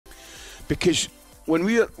because when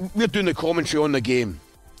we're doing the commentary on the game,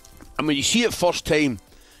 and when you see it first time,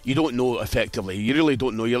 you don't know effectively. You really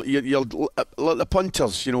don't know. You're like the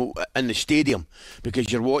punters, you know, in the stadium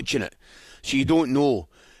because you're watching it, so you don't know.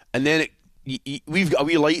 And then we've got a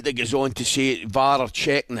wee light that goes on to say VAR are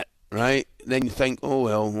checking it, right? Then you think, oh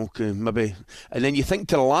well, okay, maybe. And then you think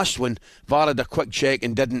to the last one, VAR had a quick check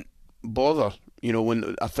and didn't bother. You know,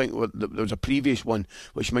 when I think there was a previous one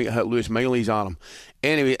which might have hit Lewis Miley's arm.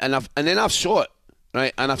 Anyway, and then I've saw it,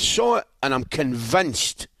 right? And I've saw it, and I'm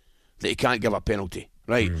convinced that he can't give a penalty.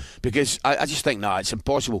 Right, because I just think, it's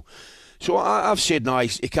impossible. So I've said,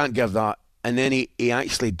 he can't give that. And then he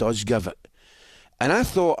actually does give it. And I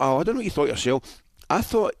thought, I don't know what you thought yourself. I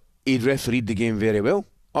thought he'd refereed the game very well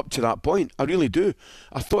up to that point. I really do.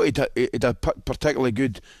 I thought he'd a particularly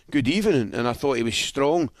good evening, and I thought he was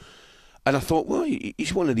strong. And I thought, well,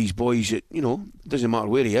 he's one of these boys that, you know, doesn't matter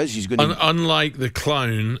where he is, he's going to... Unlike the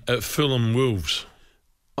clown at Fulham Wolves.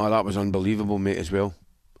 Oh, that was unbelievable, mate, as well.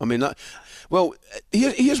 I mean, that... Well,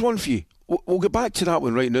 here's one for you. We'll get back to that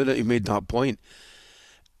one right now that you've made that point.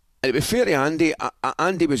 And to be fair to Andy,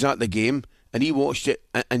 Andy was at the game and he watched it,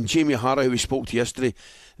 and Jamie O'Hara, who we spoke to yesterday,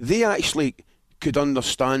 they actually could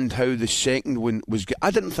understand how the second one was.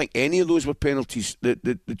 I didn't think any of those were penalties,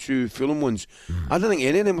 the two Fulham ones. I didn't think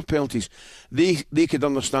any of them were penalties. They could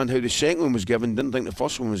understand how the second one was given, didn't think the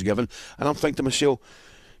first one was given. And I'm thinking to myself,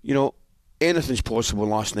 you know, anything's possible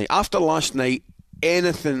last night. After last night,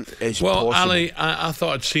 anything is possible. Well, Ali, I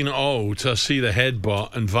thought I'd seen it all to see the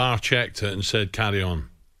headbutt, and VAR checked it and said carry on.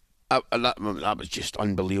 That was just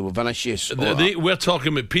unbelievable. Vinicius. We're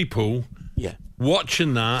talking about people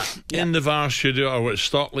watching that in the VAR studio or at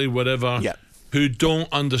Stockley, whatever, who don't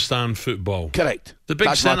understand football. Correct. The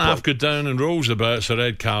big centre-half goes down and rolls about, it's a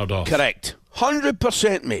red card off. Correct.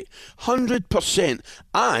 100%, mate. 100%.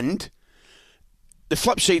 And... the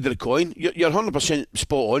flip side of the coin, you're 100%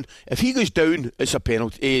 spot on. If he goes down, it's a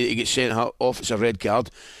penalty. He gets sent off, it's a red card.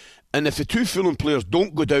 And if the two Fulham players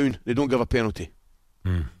don't go down, they don't give a penalty.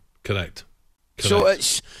 Correct. So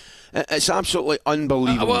it's absolutely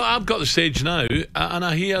unbelievable. Well, I've got the stage now, and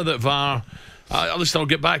I hear that VAR... listen, I'll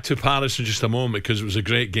get back to Paris in just a moment because it was a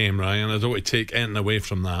great game, right? And I don't want to take anything away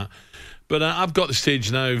from that. But I've got the stage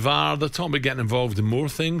now. VAR, they're talking about getting involved in more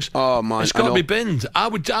things. Oh man, it's got to be binned. I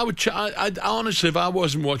honestly, if I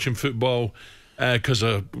wasn't watching football because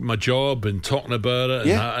of my job and talking about it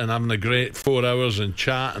and having a great 4 hours and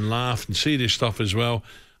chat and laugh and serious stuff as well,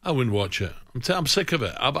 I wouldn't watch it. I'm sick of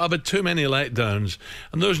it. I've had too many letdowns.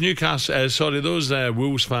 And those those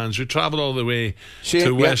Wolves fans who travel all the way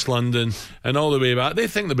to West London and all the way back, they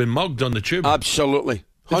think they've been mugged on the tube. Absolutely.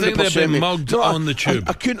 I think they've been mugged on the tube.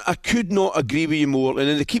 I could not agree with you more. And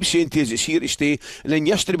then they keep saying to us it's here to stay. And then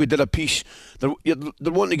yesterday we did a piece. They're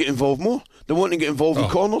wanting to get involved more. They're wanting to get involved in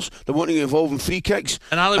corners. They're wanting to get involved in free kicks.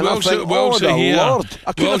 And Ali, we also hear, Lord,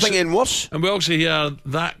 I couldn't think anything worse. And we also hear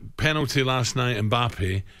that penalty last night,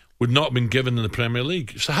 Mbappe, would not have been given in the Premier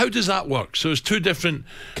League. So how does that work? So it's two different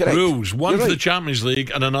rules. One for the Champions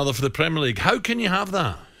League and another for the Premier League. How can you have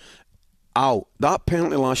that? Al, that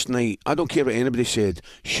penalty last night, I don't care what anybody said,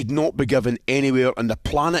 should not be given anywhere on the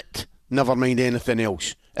planet, never mind anything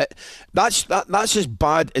else. That's as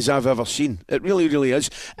bad as I've ever seen. It really, really is.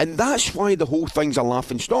 And that's why the whole thing's a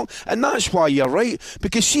laughing stock. And that's why you're right.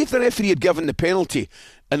 Because see if the referee had given the penalty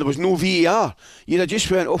and there was no VAR, you'd have just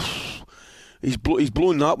went, oh, he's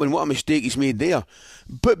blown that one, what a mistake he's made there.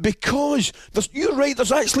 But because, you're right,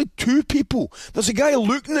 there's actually two people. There's a guy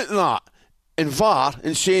looking at that in VAR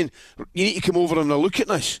and saying, you need to come over and have a look at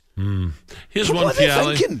this. Here's one for you,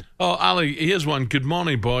 Ali. Oh, Ali, here's one. Good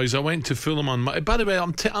morning, boys. I went to Fulham on Monday. By the way,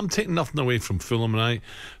 I'm taking nothing away from Fulham, right?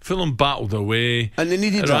 Fulham battled away. And they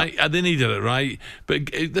needed right? They needed it, right?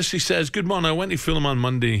 But this, he says, good morning. I went to Fulham on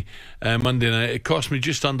Monday night. It cost me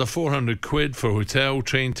just under 400 quid for hotel,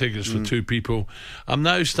 train tickets for two people. I'm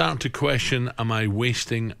now starting to question, am I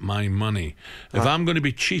wasting my money? If I'm going to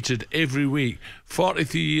be cheated every week,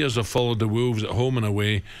 43 years I've followed the Wolves at home and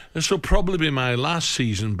away, this will probably be my last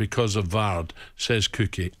season because of VAR, says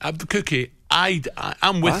Cookie. Cookie,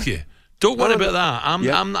 I'm with you. Don't worry about that.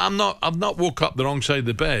 I've not woke up the wrong side of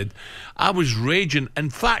the bed. I was raging. In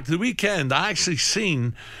fact, the weekend I actually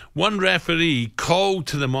seen one referee called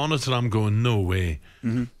to the monitor. I'm going, no way.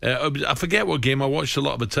 I forget what game I watched. A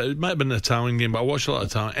lot of it might have been an Italian game, but I watched a lot of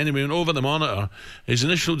Italian. Anyway, went over the monitor. His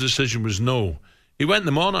initial decision was no. He went to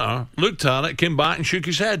the monitor, looked at it, came back and shook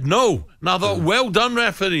his head. No. And I thought, well done,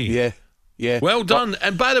 referee. Yeah. Well done.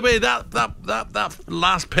 And by the way, that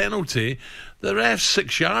last penalty, the ref's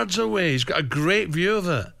 6 yards away. He's got a great view of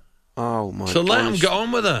it. Oh my! So let him get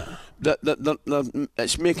on with it.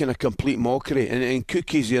 it's making a complete mockery. And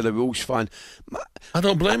Cookie's there, the Wolves fan. I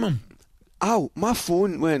don't blame him. My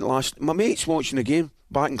phone went my mate's watching the game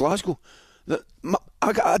back in Glasgow.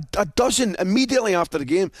 I got a dozen immediately after the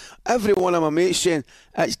game. Every one of my mates saying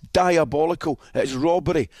it's diabolical, it's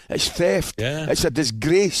robbery, it's theft, it's a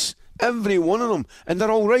disgrace. Every one of them, and they're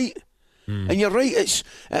all right. And you're right, it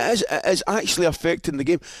is actually affecting the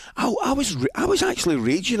game. I was actually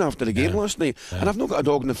raging after the game last night, and I've not got a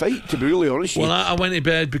dog in the fight, to be really honest. Well, I went to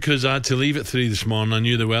bed because I had to leave at 3 this morning. I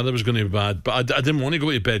knew the weather was going to be bad, but I didn't want to go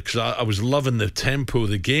to bed because I was loving the tempo of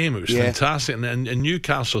the game. It was fantastic, and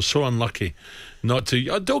Newcastle so unlucky not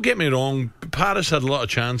to. Don't get me wrong, Paris had a lot of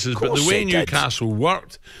chances, but the way Newcastle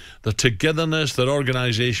worked, their togetherness, their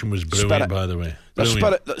organisation was brilliant. By the way,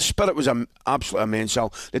 the spirit was absolutely immense.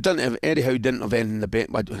 They didn't have Eddie Howe didn't have anything in the bench.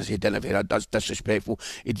 I say didn't have, that's disrespectful.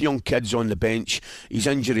 He had young kids on the bench. His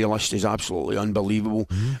injury list is absolutely unbelievable,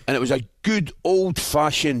 and it was a good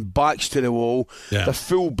old-fashioned backs to the wall. The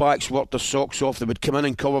full backs worked their socks off. They would come in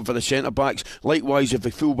and cover for the centre backs. Likewise, if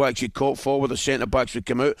the full backs had caught forward, the centre backs would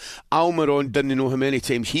come out. Almiron didn't know how many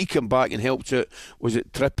times he came back and helped out. Was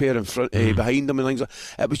it Trippier in front, behind him and things like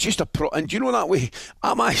that. It was just and do you know that way?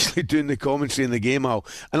 I'm actually doing the commentary in the game, Al,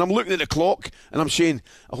 and I'm looking at the clock and I'm saying,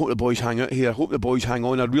 I hope the boys hang out here. I hope the boys hang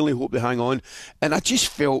on. I really hope they hang on. And I just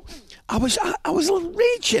felt I was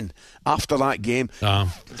raging after that game. I'm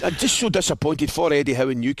just so disappointed for Eddie Howe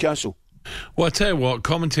in Newcastle. Well, I tell you what,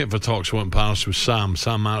 commentating for talkSPORT in Paris was Sam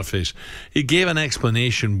Marface. He gave an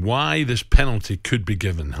explanation why this penalty could be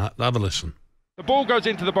given. Have a listen. The ball goes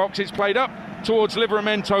into the box, it's played up towards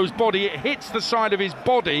Liveramento's body, it hits the side of his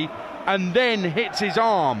body and then hits his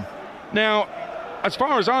arm. Now, as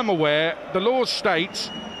far as I'm aware, the law states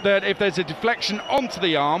that if there's a deflection onto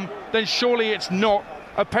the arm, then surely it's not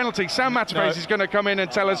a penalty. Sam Matterface is going to come in and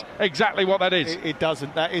tell us exactly what that is. It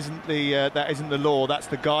doesn't. That isn't the law. That's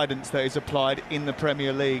the guidance that is applied in the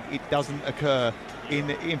Premier League. It doesn't occur.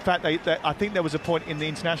 In fact, I think there was a point in the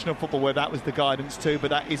international football where that was the guidance too, but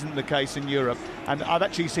that isn't the case in Europe. And I've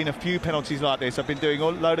actually seen a few penalties like this. I've been doing a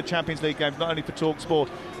load of Champions League games, not only for talkSPORT,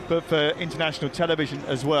 but for international television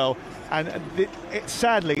as well. And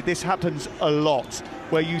sadly, this happens a lot,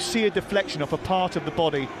 where you see a deflection off a part of the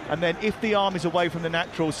body, and then if the arm is away from the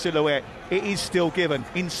natural silhouette, it is still given.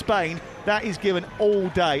 In Spain, that is given all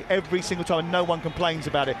day, every single time, and no one complains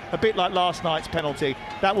about it. A bit like last night's penalty,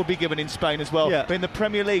 that will be given in Spain as well. But in the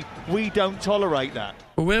Premier League, we don't tolerate that.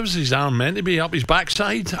 Well, where was his arm meant to be? Up his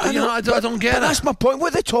backside? I don't get it. That's my point.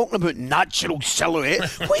 What are they talking about? Natural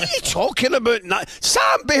silhouette? What are you talking about?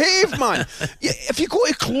 Sam, behave, man. If you go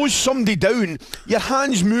to close somebody down, your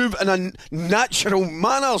hands move in a natural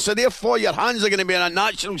manner, so therefore your hands are going to be in a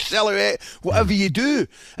natural silhouette, whatever you do.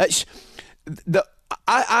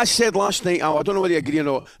 I said last night, I don't know whether you agree or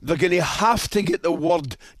not, they're going to have to get the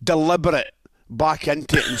word deliberate back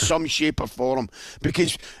into it in some shape or form,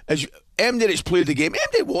 because as MD that's played the game,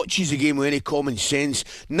 MD watches the game with any common sense,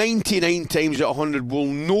 99 times out of 100 will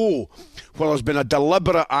know where there's been a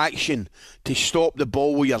deliberate action to stop the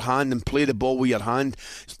ball with your hand and play the ball with your hand.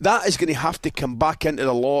 That is going to have to come back into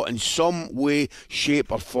the law in some way,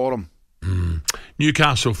 shape or form.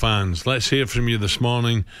 Newcastle fans, let's hear from you this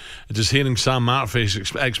morning. Just hearing Sam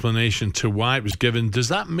Marface's explanation to why it was given, does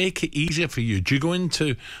that make it easier for you? Do you go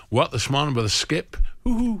into work this morning with a skip?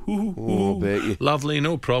 I bet you. Lovely,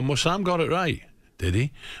 no problem. Well, Sam got it right. Did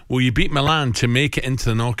he? Well, you beat Milan to make it into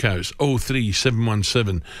the knockouts.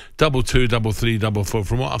 03717 223344.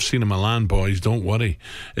 From what I've seen of Milan, boys, don't worry,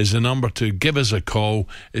 is the number to give us a call.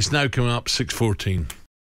 It's now coming up 6:14.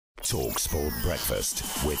 talkSPORT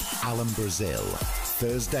Breakfast with Alan Brazil.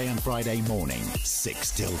 Thursday and Friday morning,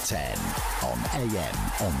 6 till 10. On AM,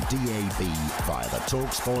 on DAB, via the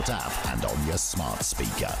talkSPORT app and on your smart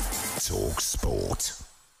speaker. talkSPORT.